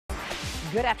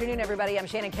Good afternoon, everybody. I'm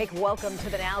Shannon Cake. Welcome to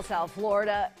the Now South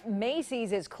Florida.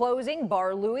 Macy's is closing.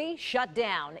 Bar Louie shut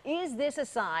down. Is this a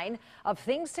sign of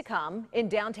things to come in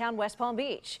downtown West Palm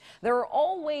Beach? There are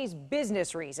always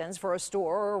business reasons for a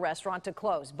store or a restaurant to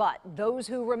close, but those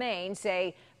who remain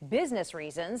say business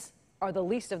reasons are the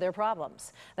least of their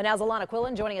problems. The Now's Alana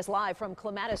Quillen joining us live from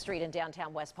Clematis Street in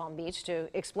downtown West Palm Beach to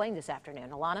explain this afternoon.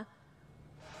 Alana?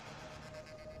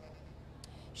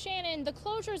 Shannon, the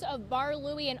closures of Bar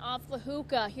Louie and Off La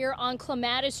Hookah here on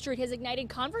Clematis Street has ignited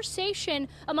conversation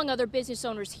among other business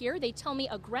owners here. They tell me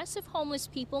aggressive homeless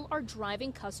people are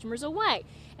driving customers away,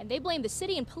 and they blame the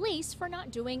city and police for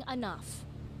not doing enough.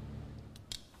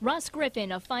 Russ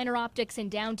Griffin of Finer Optics in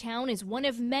downtown is one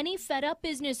of many fed-up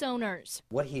business owners.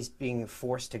 What he's being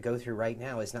forced to go through right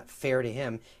now is not fair to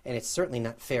him, and it's certainly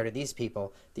not fair to these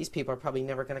people. These people are probably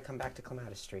never going to come back to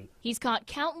Clematis Street. He's caught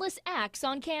countless acts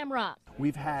on camera.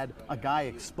 We've had a guy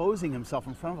exposing himself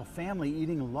in front of a family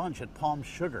eating lunch at Palm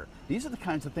Sugar. These are the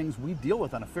kinds of things we deal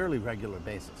with on a fairly regular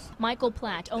basis. Michael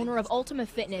Platt, owner of Ultima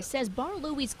Fitness, says Bar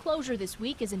Louie's closure this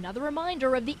week is another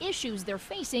reminder of the issues they're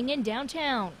facing in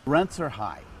downtown. Rents are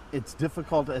high. It's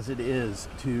difficult as it is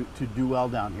to do well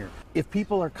down here. If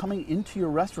people are coming into your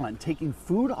restaurant and taking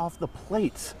food off the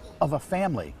plates of a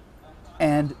family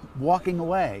and walking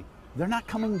away, they're not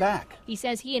coming back. He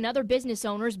says he and other business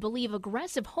owners believe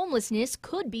aggressive homelessness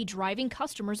could be driving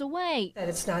customers away. That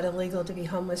it's not illegal to be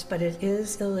homeless, but it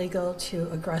is illegal to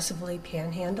aggressively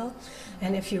panhandle.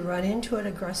 And if you run into an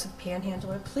aggressive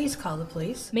panhandler, please call the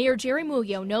police. Mayor Jerry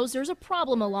Muglio knows there's a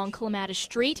problem along Clematis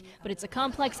Street, but it's a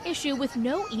complex issue with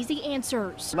no easy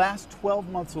answers. Last 12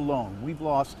 months alone, we've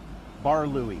lost Bar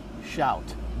Louie,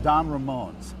 Shout, Don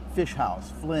Ramon's, Fish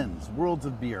House, Flynn's, Worlds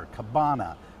of Beer,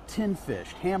 Cabana, Tin Fish,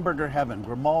 Hamburger Heaven,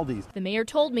 Grimaldi's. The mayor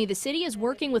told me the city is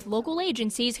working with local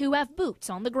agencies who have boots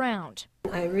on the ground.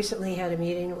 I recently had a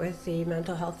meeting with the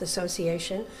Mental Health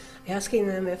Association asking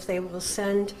them if they will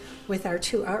send with our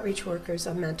 2 outreach workers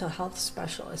a mental health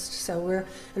specialist. So we're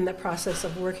in the process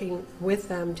of working with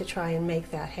them to try and make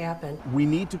that happen. We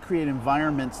need to create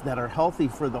environments that are healthy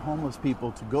for the homeless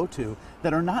people to go to,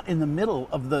 that are not in the middle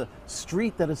of the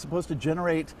street that is supposed to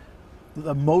generate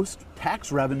the most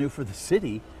tax revenue for the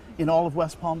city in all of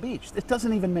West Palm Beach. It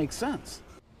doesn't even make sense.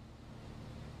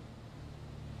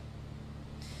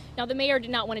 Now, the mayor did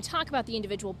not want to talk about the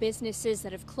individual businesses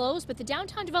that have closed, but the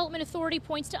Downtown Development Authority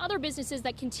points to other businesses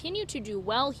that continue to do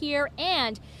well here,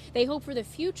 and they hope for the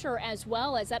future as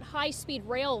well, as that high-speed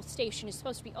rail station is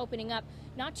supposed to be opening up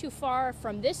not too far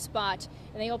from this spot,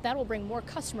 and they hope that will bring more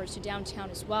customers to downtown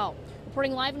as well.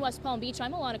 Reporting live in West Palm Beach,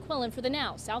 I'm Alana Quillen for the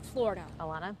Now South Florida.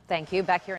 Alana, thank you. Back here.